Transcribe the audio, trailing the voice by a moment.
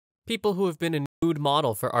People who have been a nude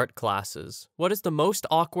model for art classes. What is the most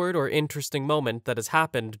awkward or interesting moment that has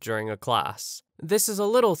happened during a class? This is a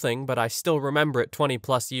little thing, but I still remember it 20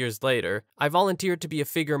 plus years later. I volunteered to be a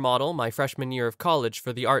figure model my freshman year of college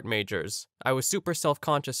for the art majors. I was super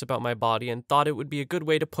self-conscious about my body and thought it would be a good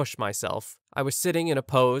way to push myself. I was sitting in a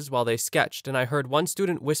pose while they sketched, and I heard one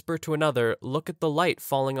student whisper to another, "Look at the light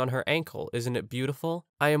falling on her ankle, isn't it beautiful?"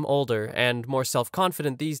 I am older and more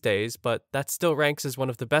self-confident these days, but that still ranks as one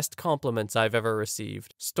of the best compliments I've ever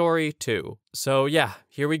received. Story 2. So yeah,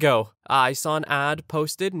 here we go. I saw an ad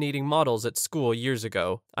posted needing models at school years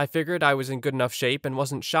ago. I figured I was in good enough shape and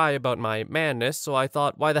wasn't shy about my manness, so I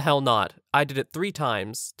thought, why the hell not? I did it 3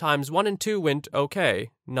 times. Times 1 and 2 went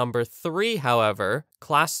okay. Number 3, however,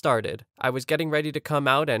 class started. I was getting ready to come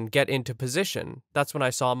out and get into position. That's when I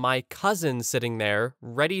saw my cousin sitting there,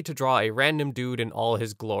 ready to draw a random dude in all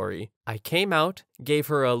his glory. I came out, gave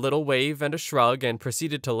her a little wave and a shrug, and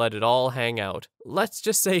proceeded to let it all hang out. Let's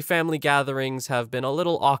just say family gatherings have been a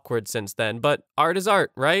little awkward since then, but art is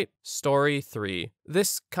art, right? Story 3.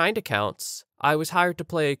 This kinda counts. I was hired to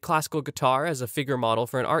play classical guitar as a figure model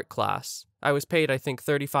for an art class. I was paid, I think,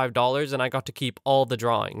 $35, and I got to keep all the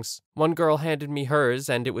drawings. One girl handed me hers,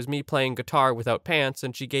 and it was me playing guitar without pants,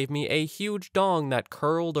 and she gave me a huge dong that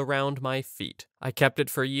curled around my feet. I kept it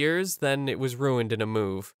for years, then it was ruined in a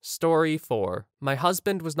move. Story 4. My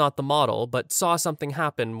husband was not the model, but saw something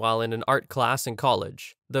happen while in an art class in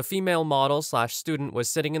college. The female model/student was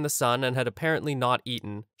sitting in the sun and had apparently not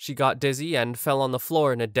eaten. She got dizzy and fell on the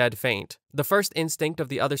floor in a dead faint. The first instinct of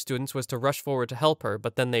the other students was to rush forward to help her,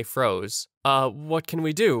 but then they froze. What can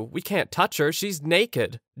we do? We can't touch her, she's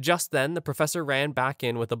naked. Just then, the professor ran back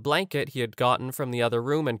in with a blanket he had gotten from the other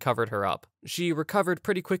room and covered her up. She recovered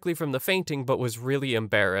pretty quickly from the fainting, but was really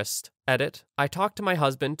embarrassed. Edit. I talked to my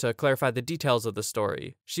husband to clarify the details of the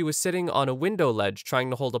story. She was sitting on a window ledge trying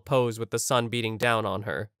to hold a pose with the sun beating down on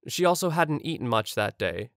her. She also hadn't eaten much that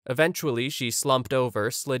day. Eventually, she slumped over,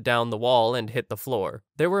 slid down the wall, and hit the floor.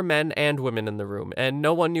 There were men and women in the room, and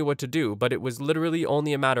no one knew what to do, but it was literally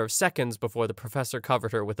only a matter of seconds before the professor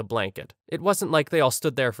covered her with a blanket. It wasn't like they all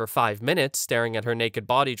stood there for 5 minutes, staring at her naked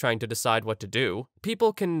body trying to decide what to do.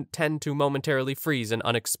 People can tend to momentarily freeze in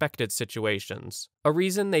unexpected situations. A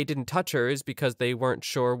reason they didn't touch her is because they weren't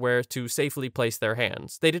sure where to safely place their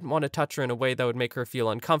hands. They didn't want to touch her in a way that would make her feel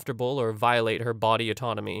uncomfortable or violate her body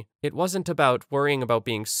autonomy. It wasn't about worrying about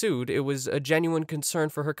being sued, it was a genuine concern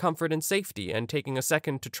for her comfort and safety, and taking a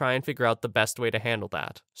second to try and figure out the best way to handle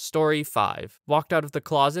that. Story 5. Walked out of the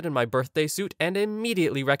closet in my birthday suit and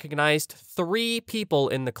immediately recognized 3 people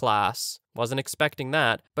in the class. Wasn't expecting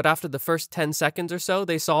that, but after the first 10 seconds or so,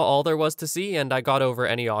 they saw all there was to see and I got over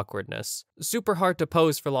any awkwardness. Super hard to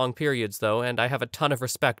pose for long periods though, and I have a ton of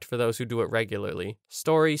respect for those who do it regularly.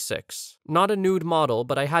 Story 6. Not a nude model,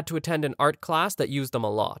 but I had to attend an art class that used them a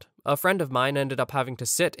lot. A friend of mine ended up having to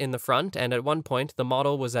sit in the front, and at one point the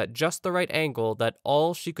model was at just the right angle that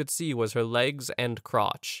all she could see was her legs and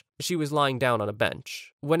crotch. She was lying down on a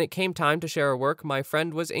bench. When it came time to share her work, my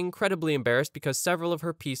friend was incredibly embarrassed because several of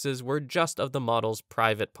her pieces were just of the model's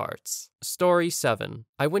private parts. Story 7.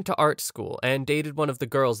 I went to art school and dated one of the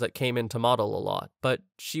girls that came in to model a lot, but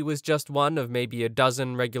she was just one of maybe a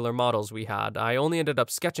dozen regular models we had. I only ended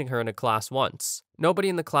up sketching her in a class once. Nobody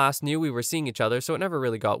in the class knew we were seeing each other, so it never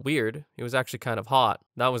really got weird. It was actually kind of hot.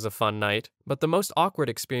 That was a fun night. But the most awkward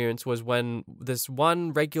experience was when this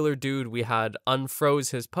one regular dude we had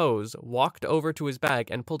unfroze his pose, walked over to his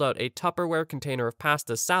bag and pulled out a Tupperware container of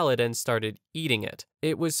pasta salad and started eating it.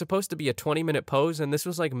 It was supposed to be a 20-minute pose, and this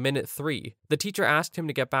was like minute 3. The teacher asked him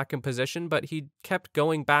to get back in position, but he kept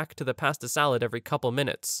going back to the pasta salad every couple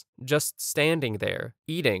minutes. Just standing there,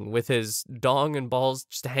 eating, with his dong and balls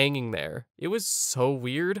just hanging there. It was so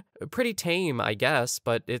weird. Pretty tame, I guess,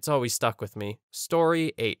 but it's always stuck with me.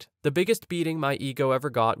 Story 8. The biggest beating my ego ever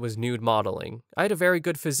got was nude modeling. I had a very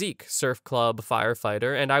good physique, surf club,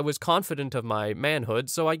 firefighter, and I was confident of my manhood,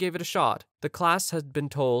 so I gave it a shot. The class had been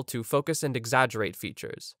told to focus and exaggerate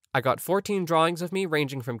features. I got 14 drawings of me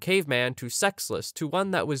ranging from caveman to sexless to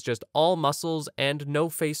one that was just all muscles and no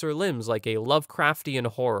face or limbs like a Lovecraftian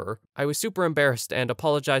horror. I was super embarrassed and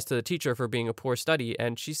apologized to the teacher for being a poor study,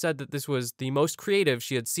 and she said that this was the most creative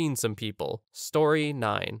she had seen some people. Story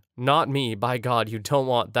 9. Not me, by God, you don't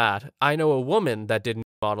want that. I know a woman that did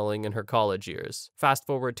modeling in her college years. Fast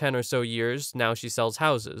forward 10 or so years, now she sells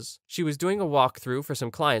houses. She was doing a walkthrough for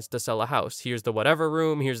some clients to sell a house. Here's the whatever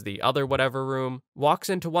room, here's the other whatever room. Walks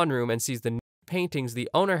into one room and sees the paintings the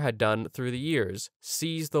owner had done through the years,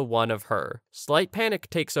 sees the one of her. Slight panic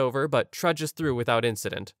takes over, but trudges through without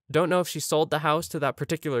incident. Don't know if she sold the house to that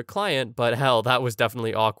particular client, but hell, that was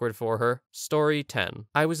definitely awkward for her. Story 10.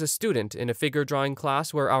 I was a student in a figure drawing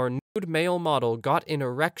class where our nude male model got an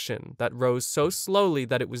erection that rose so slowly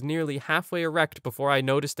that it was nearly halfway erect before I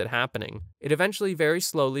noticed it happening. It eventually very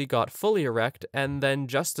slowly got fully erect and then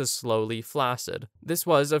just as slowly flaccid. This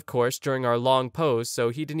was, of course, during our long pose, so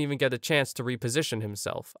he didn't even get a chance to reposition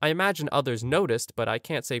himself. I imagine others noticed, but I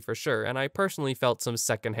can't say for sure, and I personally felt some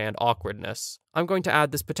secondhand awkwardness. I'm going to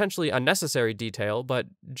add this potentially unnecessary detail, but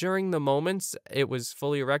during the moments it was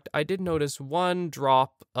fully erect, I did notice one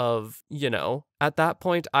drop of, At that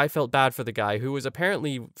point, I felt bad for the guy who was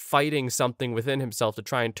apparently fighting something within himself to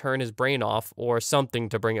try and turn his brain off or something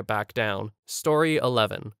to bring it back down. Story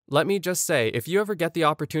 11. Let me just say, if you ever get the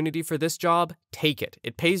opportunity for this job, take it.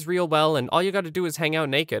 It pays real well and all you gotta do is hang out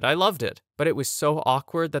naked. I loved it. But it was so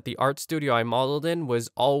awkward that the art studio I modeled in was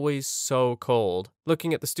always so cold.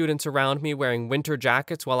 Looking at the students around me wearing winter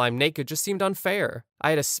jackets while I'm naked just seemed unfair. I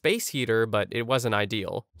had a space heater, but it wasn't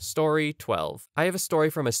ideal. Story 12. I have a story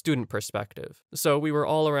from a student perspective. So we were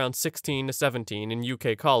all around 16 to 17 in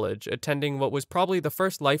UK college, attending what was probably the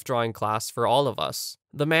first life drawing class for all of us.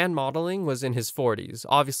 The man modeling was in his 40s,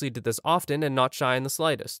 obviously did this often and not shy in the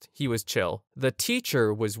slightest. He was chill. The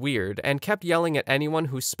teacher was weird and kept yelling at anyone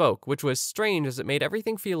who spoke, which was strange as it made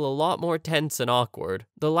everything feel a lot more tense and awkward.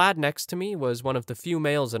 The lad next to me was one of the few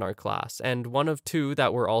males in our class, and one of two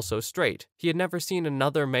that were also straight. He had never seen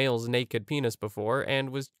another male's naked penis before and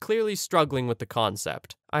was clearly struggling with the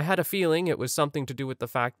concept. I had a feeling it was something to do with the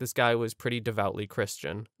fact this guy was pretty devoutly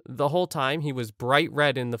Christian. The whole time he was bright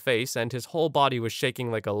red in the face and his whole body was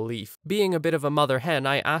shaking like a leaf. Being a bit of a mother hen,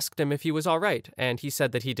 I asked him if he was alright, and he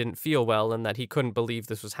said that he didn't feel well and that he couldn't believe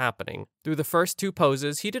this was happening. Through the first two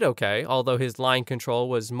poses, he did okay, although his line control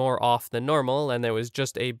was more off than normal and there was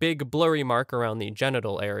just a big blurry mark around the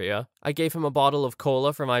genital area. I gave him a bottle of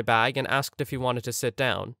cola from my bag and asked if he wanted to sit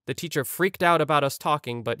down. The teacher freaked out about us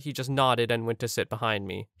talking, but he just nodded and went to sit behind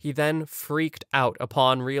me. He then freaked out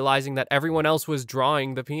upon realizing that everyone else was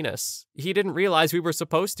drawing the penis. He didn't realize we were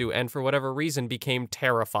supposed to, and for whatever reason became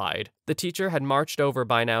terrified. The teacher had marched over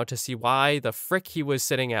by now to see why the frick he was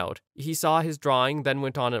sitting out. He saw his drawing, then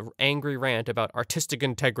went on an angry rant about artistic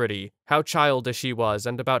integrity, how childish he was,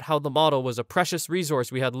 and about how the model was a precious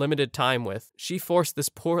resource we had limited time with. She forced this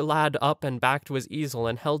poor lad up and back to his easel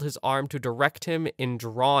and held his arm to direct him in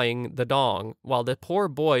drawing the dong, while the poor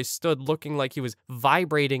boy stood looking like he was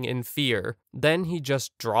vibrating in fear. Then he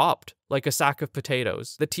just dropped, like a sack of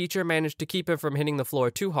potatoes. The teacher managed to keep him from hitting the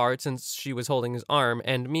floor too hard since she was holding his arm,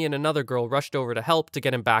 and me and another girl rushed over to help to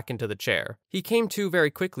get him back into the chair. He came to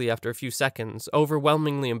very quickly after a few seconds,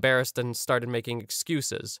 overwhelmingly embarrassed and started making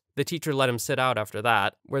excuses. The teacher let him sit out after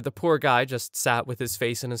that, where the poor guy just sat with his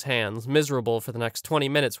face in his hands, miserable for the next 20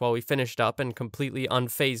 minutes while we finished up and completely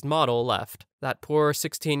unfazed model left. That poor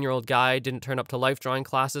 16-year-old guy didn't turn up to life drawing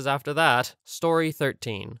classes after that. Story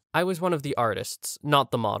 13. I was one of the artists,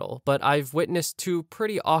 not the model, but I've witnessed two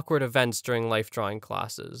pretty awkward events during life drawing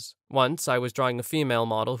classes. Once, I was drawing a female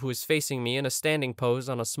model who was facing me in a standing pose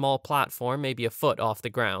on a small platform maybe a foot off the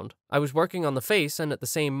ground. I was working on the face, and at the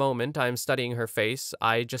same moment I'm studying her face,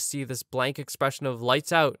 I just see this blank expression of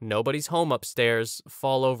lights out, nobody's home upstairs,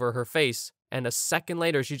 fall over her face. And a second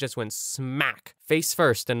later, she just went smack, face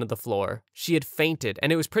first into the floor. She had fainted,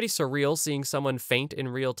 and it was pretty surreal seeing someone faint in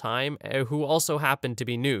real time, who also happened to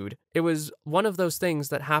be nude. It was one of those things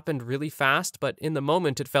that happened really fast, but in the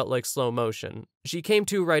moment it felt like slow motion. She came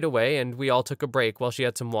to right away, and we all took a break while she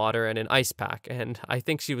had some water and an ice pack, and I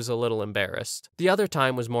think she was a little embarrassed. The other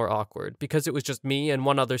time was more awkward, because it was just me and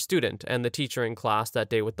one other student, and the teacher in class that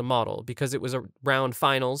day with the model, because it was around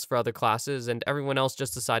finals for other classes, and everyone else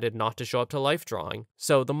just decided not to show up to life drawing.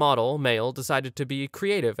 So the model, male, decided to be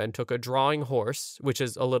creative and took a drawing horse, which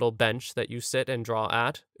is a little bench that you sit and draw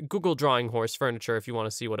at. Google drawing horse furniture if you want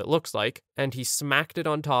to see what it looks like. And he smacked it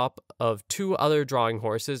on top of two other drawing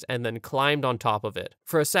horses and then climbed on top of it.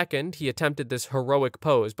 For a second, he attempted this heroic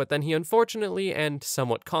pose, but then he unfortunately and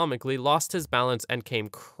somewhat comically lost his balance and came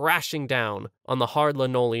crashing down on the hard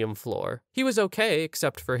linoleum floor. He was okay,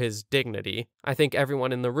 except for his dignity. I think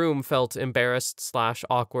everyone in the room felt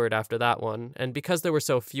embarrassed/awkward after that one, and because there were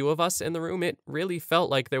so few of us in the room, it really felt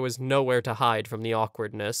like there was nowhere to hide from the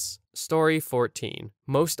awkwardness. Story 14.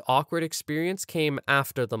 Most awkward experience came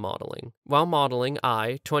after the modeling. While modeling,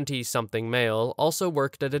 I, 20-something male, also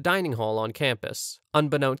worked at a dining hall on campus.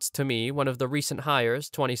 Unbeknownst to me, one of the recent hires,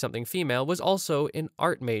 20-something female, was also an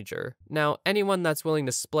art major. Now, anyone that's willing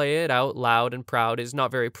to splay it out loud and proud is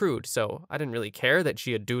not very prude, so I didn't really care that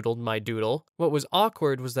she had doodled my doodle. What was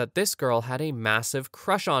awkward was that this girl had a massive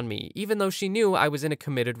crush on me, even though she knew I was in a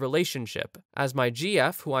committed relationship, as my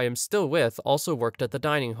GF, who I am still with, also worked at the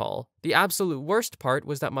dining hall. The absolute worst part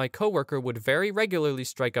was that my coworker would very regularly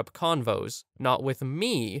strike up convos, not with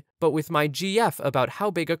me, but with my GF about how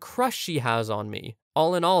big a crush she has on me.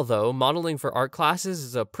 All in all, though, modeling for art classes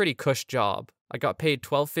is a pretty cush job. I got paid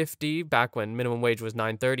 $12.50 back when minimum wage was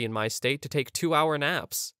 $9.30 in my state to take 2-hour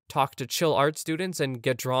naps, talk to chill art students, and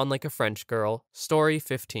get drawn like a French girl. Story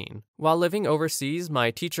 15. While living overseas, my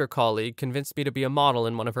teacher colleague convinced me to be a model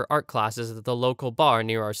in one of her art classes at the local bar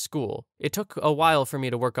near our school. It took a while for me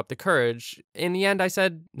to work up the courage. In the end, I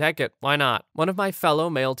said, heck it, why not? One of my fellow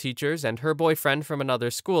male teachers and her boyfriend from another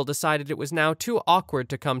school decided it was now too awkward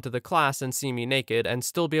to come to the class and see me naked and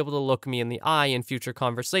still be able to look me in the eye in future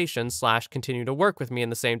conversations / continue to work with me in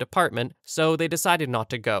the same department, so they decided not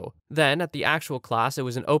to go. Then, at the actual class, it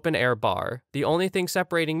was an open-air bar. The only thing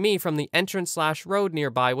separating me from the entrance / road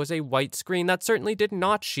nearby was a white screen that certainly did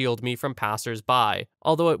not shield me from passers-by,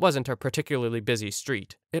 although it wasn't a particularly busy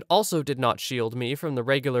street. It also did not shield me from the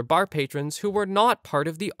regular bar patrons who were not part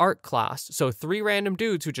of the art class, so 3 random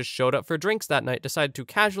dudes who just showed up for drinks that night decided to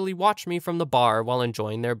casually watch me from the bar while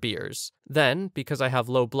enjoying their beers. Then, because I have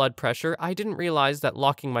low blood pressure, I didn't realize that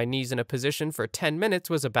locking my knees in a position for 10 minutes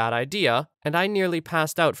was a bad idea, and I nearly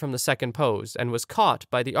passed out from the second pose and was caught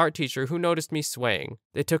by the art teacher who noticed me swaying.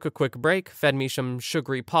 They took a quick break, fed me some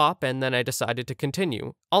sugary pop, and then I decided to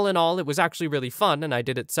continue. All in all, it was actually really fun, and I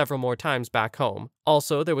did it several more times back home.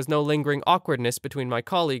 Also, there was no lingering awkwardness between my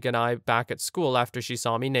colleague and I back at school after she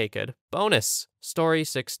saw me naked. Bonus! Story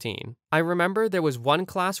 16. I remember there was one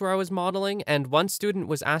class where I was modeling, and one student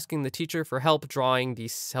was asking the teacher for help drawing the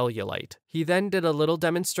cellulite. He then did a little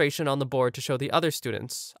demonstration on the board to show the other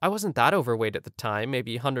students. I wasn't that overweight at the time,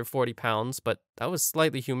 maybe 140 pounds, but that was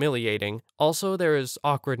slightly humiliating. Also, there is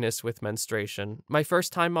awkwardness with menstruation. My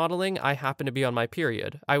first time modeling, I happened to be on my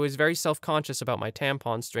period. I was very self-conscious about my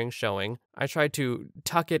tampon string showing. I tried to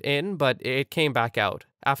tuck it in, but it came back out.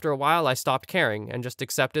 After a while, I stopped caring and just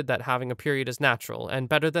accepted that having a period is natural and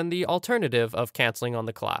better than the alternative of canceling on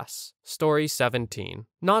the class. Story 17.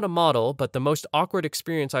 Not a model, but the most awkward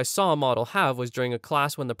experience I saw a model have was during a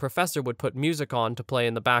class when the professor would put music on to play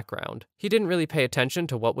in the background. He didn't really pay attention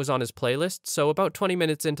to what was on his playlist, so about 20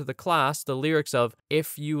 minutes into the class, the lyrics of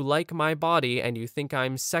 "If you like my body and you think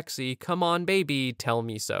I'm sexy, come on baby, tell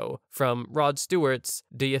me so," from Rod Stewart's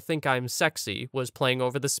 "Do You Think I'm Sexy" was playing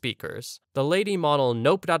over the speakers. The lady model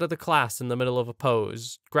noped out of the class in the middle of a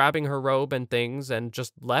pose, grabbing her robe and things, and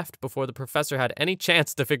just left before the professor had any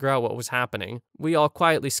chance to figure out what was happening. We all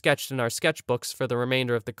quietly sketched in our sketchbooks for the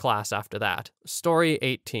remainder of the class after that. Story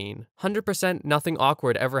 18. 100% nothing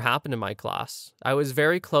awkward ever happened in my class. I was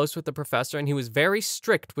very close with the professor, and he was very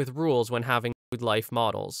strict with rules when having life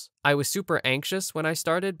models. I was super anxious when I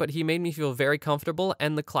started, but he made me feel very comfortable,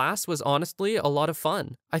 and the class was honestly a lot of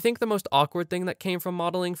fun. I think the most awkward thing that came from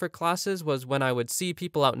modeling for classes was when I would see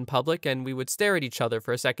people out in public and we would stare at each other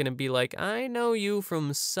for a second and be like, I know you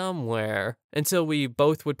from somewhere, until we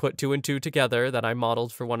both would put 2 and 2 together that I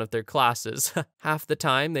modeled for one of their classes. Half the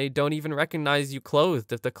time, they don't even recognize you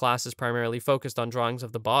clothed if the class is primarily focused on drawings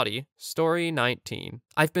of the body. Story 19.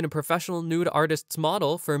 I've been a professional nude artist's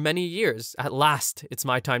model for many years. At last, it's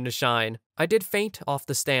my time to shine. I did faint off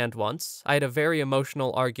the stand once. I had a very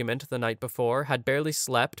emotional argument the night before, had barely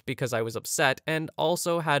slept because I was upset, and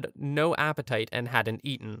also had no appetite and hadn't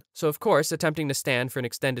eaten. So of course, attempting to stand for an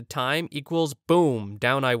extended time equals boom,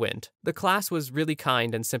 down I went. The class was really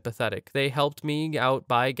kind and sympathetic. They helped me out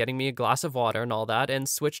by getting me a glass of water and all that, and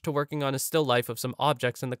switched to working on a still life of some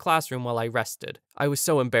objects in the classroom while I rested. I was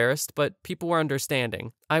so embarrassed, but people were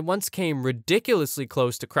understanding. I once came ridiculously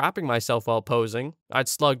close to crapping myself while posing. I'd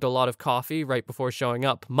slugged a lot of coffee right before showing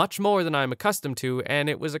up, much more than I'm accustomed to, and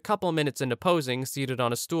it was a couple minutes into posing, seated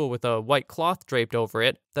on a stool with a white cloth draped over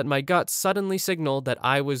it, that my gut suddenly signaled that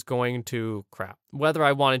I was going to crap, whether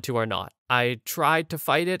I wanted to or not. I tried to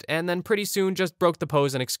fight it, and then pretty soon just broke the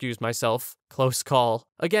pose and excused myself. Close call.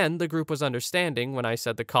 Again, the group was understanding when I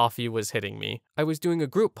said the coffee was hitting me. I was doing a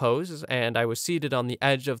group pose, and I was seated on the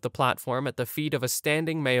edge of the platform at the feet of a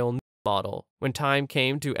standing male model. When time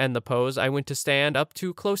came to end the pose, I went to stand up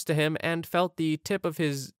too close to him and felt the tip of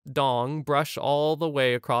his dong brush all the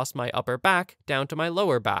way across my upper back down to my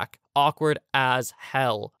lower back. awkward as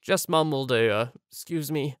hell. Just mumbled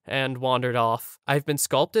excuse me, and wandered off. I've been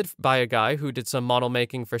sculpted by a guy who did some model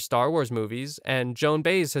making for Star Wars movies, and Joan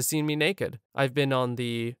Baez has seen me naked. I've been on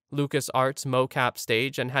the LucasArts mocap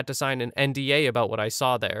stage and had to sign an NDA about what I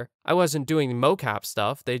saw there. I wasn't doing mocap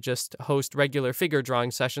stuff, they just host regular figure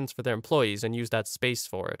drawing sessions for their employees and use that space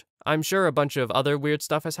for it. I'm sure a bunch of other weird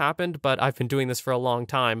stuff has happened, but I've been doing this for a long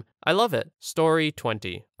time. I love it. Story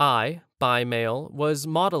 20. I, bi male, was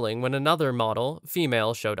modeling when another model,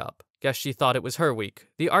 female, showed up. Guess she thought it was her week.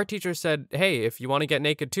 The art teacher said, hey, if you want to get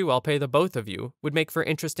naked too, I'll pay the both of you. Would make for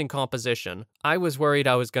interesting composition. I was worried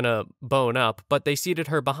I was gonna bone up, but they seated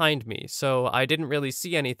her behind me, so I didn't really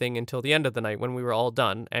see anything until the end of the night when we were all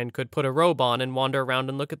done, and could put a robe on and wander around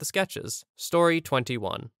and look at the sketches. Story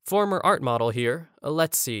 21. Former art model here.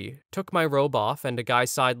 Let's see. Took my robe off, and a guy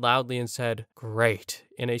sighed loudly and said, great,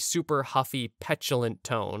 in a super huffy, petulant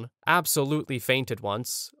tone. Absolutely fainted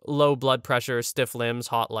once. Low blood pressure, stiff limbs,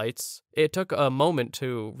 hot lights. It took a moment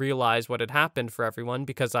to realize what had happened for everyone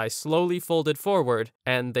because I slowly folded forward,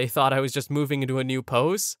 and they thought I was just moving into a new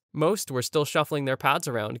pose. Most were still shuffling their pads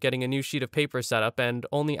around, getting a new sheet of paper set up, and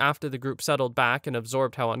only after the group settled back and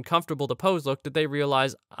absorbed how uncomfortable the pose looked did they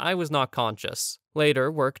realize I was not conscious.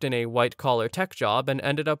 Later, worked in a white-collar tech job and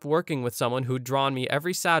ended up working with someone who'd drawn me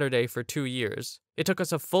every Saturday for 2 years. It took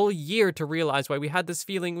us a full year to realize why we had this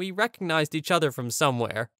feeling we recognized each other from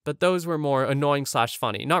somewhere. But those were more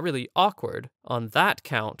annoying/funny, not really awkward. On that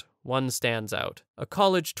count, one stands out. A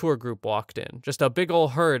college tour group walked in, just a big ol'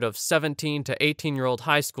 herd of 17 to 18-year-old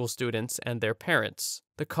high school students and their parents.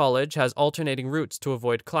 The college has alternating routes to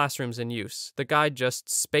avoid classrooms in use. The guide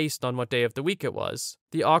just spaced on what day of the week it was.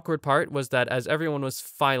 The awkward part was that as everyone was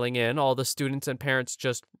filing in, all the students and parents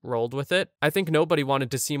just rolled with it. I think nobody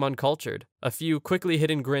wanted to seem uncultured. A few quickly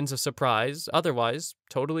hidden grins of surprise, otherwise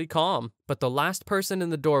totally calm. But the last person in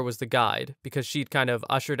the door was the guide, because she'd kind of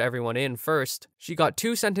ushered everyone in first. She got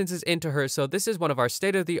 2 sentences into her, so this is one of our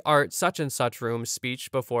state-of-the-art such-and-such room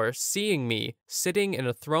speech before seeing me, sitting in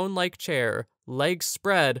a throne-like chair, legs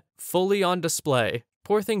spread, fully on display.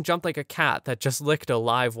 Poor thing jumped like a cat that just licked a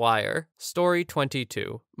live wire. Story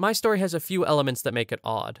 22. My story has a few elements that make it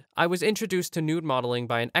odd. I was introduced to nude modeling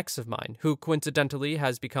by an ex of mine, who coincidentally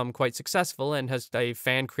has become quite successful and has a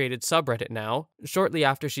fan-created subreddit now, shortly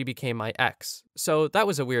after she became my ex. So that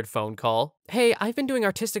was a weird phone call. Hey, I've been doing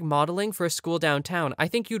artistic modeling for a school downtown. I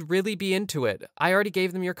think you'd really be into it. I already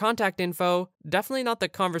gave them your contact info. Definitely not the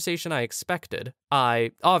conversation I expected.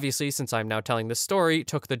 I, obviously, since I'm now telling this story,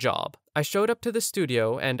 took the job. I showed up to the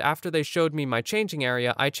studio, and after they showed me my changing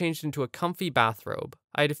area, I changed into a comfy bathrobe.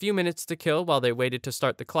 I had a few minutes to kill while they waited to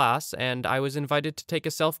start the class, and I was invited to take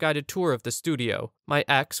a self-guided tour of the studio. My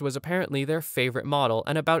ex was apparently their favorite model,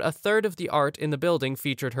 and about a third of the art in the building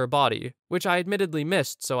featured her body, which I admittedly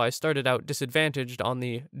missed, so I started out disadvantaged on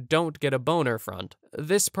the don't get a boner front.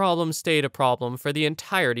 This problem stayed a problem for the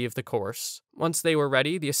entirety of the course. Once they were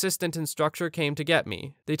ready, the assistant instructor came to get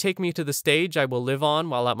me. They take me to the stage I will live on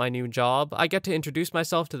while at my new job. I get to introduce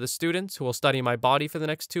myself to the students who will study my body for the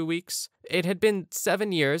next 2 weeks. It had been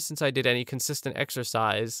 7 years since I did any consistent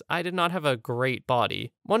exercise. I did not have a great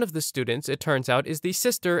body. One of the students, it turns out, is the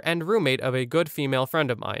sister and roommate of a good female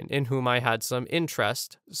friend of mine, in whom I had some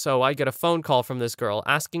interest. So I get a phone call from this girl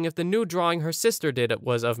asking if the new drawing her sister did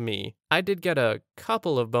was of me. I did get a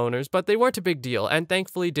couple of boners, but they weren't a big deal, and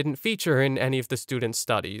thankfully didn't feature in any of the students'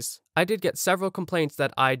 studies. I did get several complaints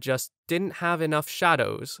that I just didn't have enough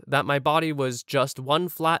shadows, that my body was just one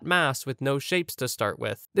flat mass with no shapes to start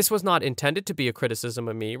with. This was not intended to be a criticism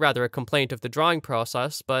of me, rather a complaint of the drawing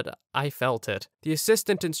process, but I felt it. The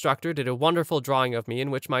assistant instructor did a wonderful drawing of me in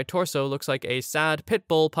which my torso looks like a sad pit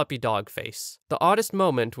bull puppy dog face. The oddest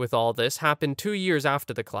moment with all this happened 2 years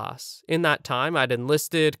after the class. In that time, I'd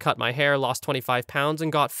enlisted, cut my hair, lost 25 pounds,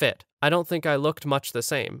 and got fit. I don't think I looked much the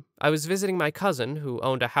same. I was visiting my cousin, who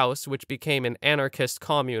owned a house which became an anarchist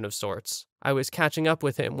commune of sorts. I was catching up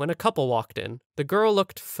with him when a couple walked in. The girl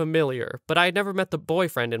looked familiar, but I had never met the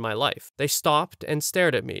boyfriend in my life. They stopped and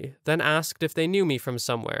stared at me, then asked if they knew me from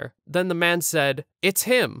somewhere. Then the man said, "It's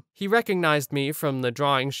him!" He recognized me from the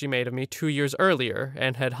drawing she made of me 2 years earlier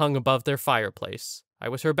and had hung above their fireplace. I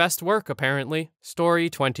was her best work, apparently. Story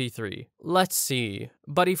 23. Let's see.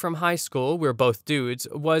 Buddy from high school, we're both dudes,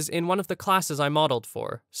 was in one of the classes I modeled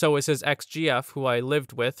for. So was his ex-GF, who I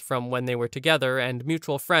lived with from when they were together, and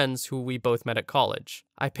mutual friends who we both met at college.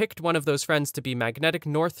 I picked one of those friends to be magnetic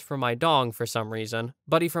north for my dong for some reason.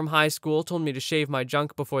 Buddy from high school told me to shave my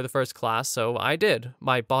junk before the first class, so I did.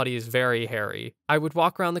 My body is very hairy. I would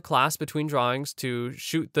walk around the class between drawings to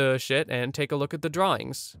shoot the shit and take a look at the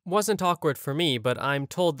drawings. Wasn't awkward for me, but I'm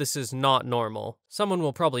told this is not normal. Someone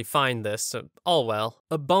will probably find this, so all well.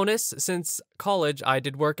 A bonus, since college I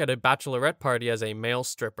did work at a bachelorette party as a male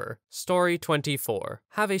stripper. Story 24.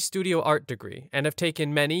 Have a studio art degree, and have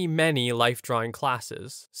taken many life drawing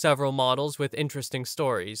classes. Several models with interesting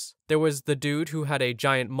stories. There was the dude who had a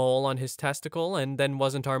giant mole on his testicle and then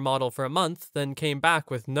wasn't our model for a month, then came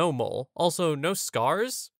back with no mole. Also, no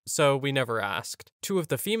scars? So we never asked. Two of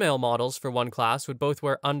the female models for one class would both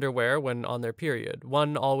wear underwear when on their period.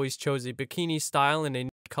 One always chose a bikini style in a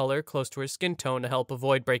color close to her skin tone to help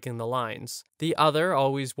avoid breaking the lines. The other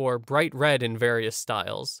always wore bright red in various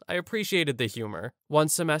styles. I appreciated the humor. One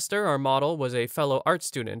semester, our model was a fellow art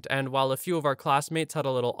student, and while a few of our classmates had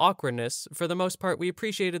a little awkwardness, for the most part we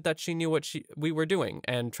appreciated that she knew what we were doing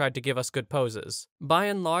and tried to give us good poses. By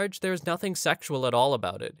and large, there's nothing sexual at all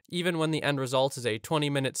about it, even when the end result is a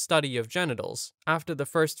 20-minute study of genitals. After the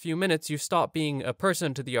first few minutes, you stop being a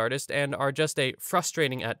person to the artist and are just a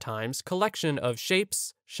frustrating at times collection of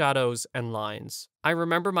shapes, shadows, and lines. I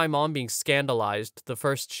remember my mom being scandalized the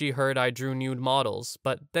first she heard I drew nude models,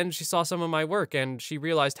 but then she saw some of my work and she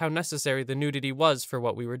realized how necessary the nudity was for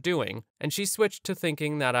what we were doing, and she switched to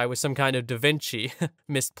thinking that I was some kind of Da Vinci.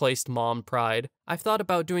 Misplaced mom pride. I've thought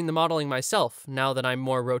about doing the modeling myself. Now that I'm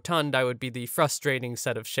more rotund, I would be the frustrating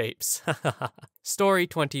set of shapes. Story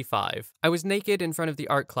 25. I was naked in front of the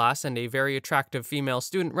art class and a very attractive female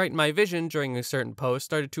student right in my vision during a certain pose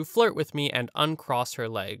started to flirt with me and uncross her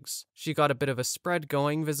legs. She got a bit of a spread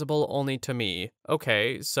going, visible only to me.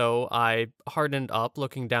 Okay, so I hardened up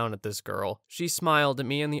looking down at this girl. She smiled at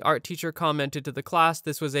me and the art teacher commented to the class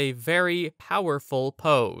this was a very powerful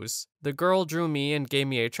pose. The girl drew me and gave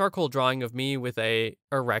me a charcoal drawing of me with a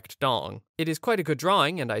erect dong. It is quite a good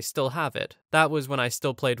drawing and I still have it. That was when I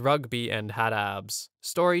still played rugby and had abs.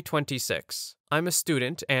 Story 26. I'm a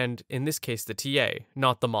student, and in this case the TA,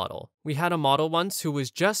 not the model. We had a model once who was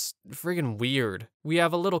just friggin' weird. We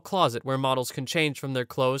have a little closet where models can change from their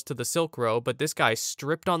clothes to the silk robe, but this guy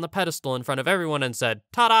stripped on the pedestal in front of everyone and said,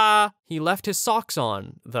 "Ta-da!" He left his socks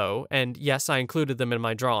on, though, and yes, I included them in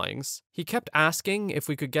my drawings. He kept asking if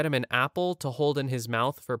we could get him an apple to hold in his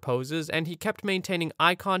mouth for poses, and he kept maintaining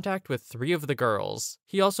eye contact with 3 of the girls.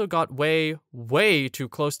 He also got way too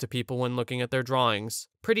close to people when looking at their drawings.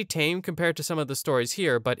 Pretty tame compared to some of the stories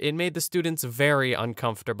here, but it made the students very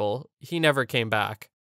uncomfortable. He never came back.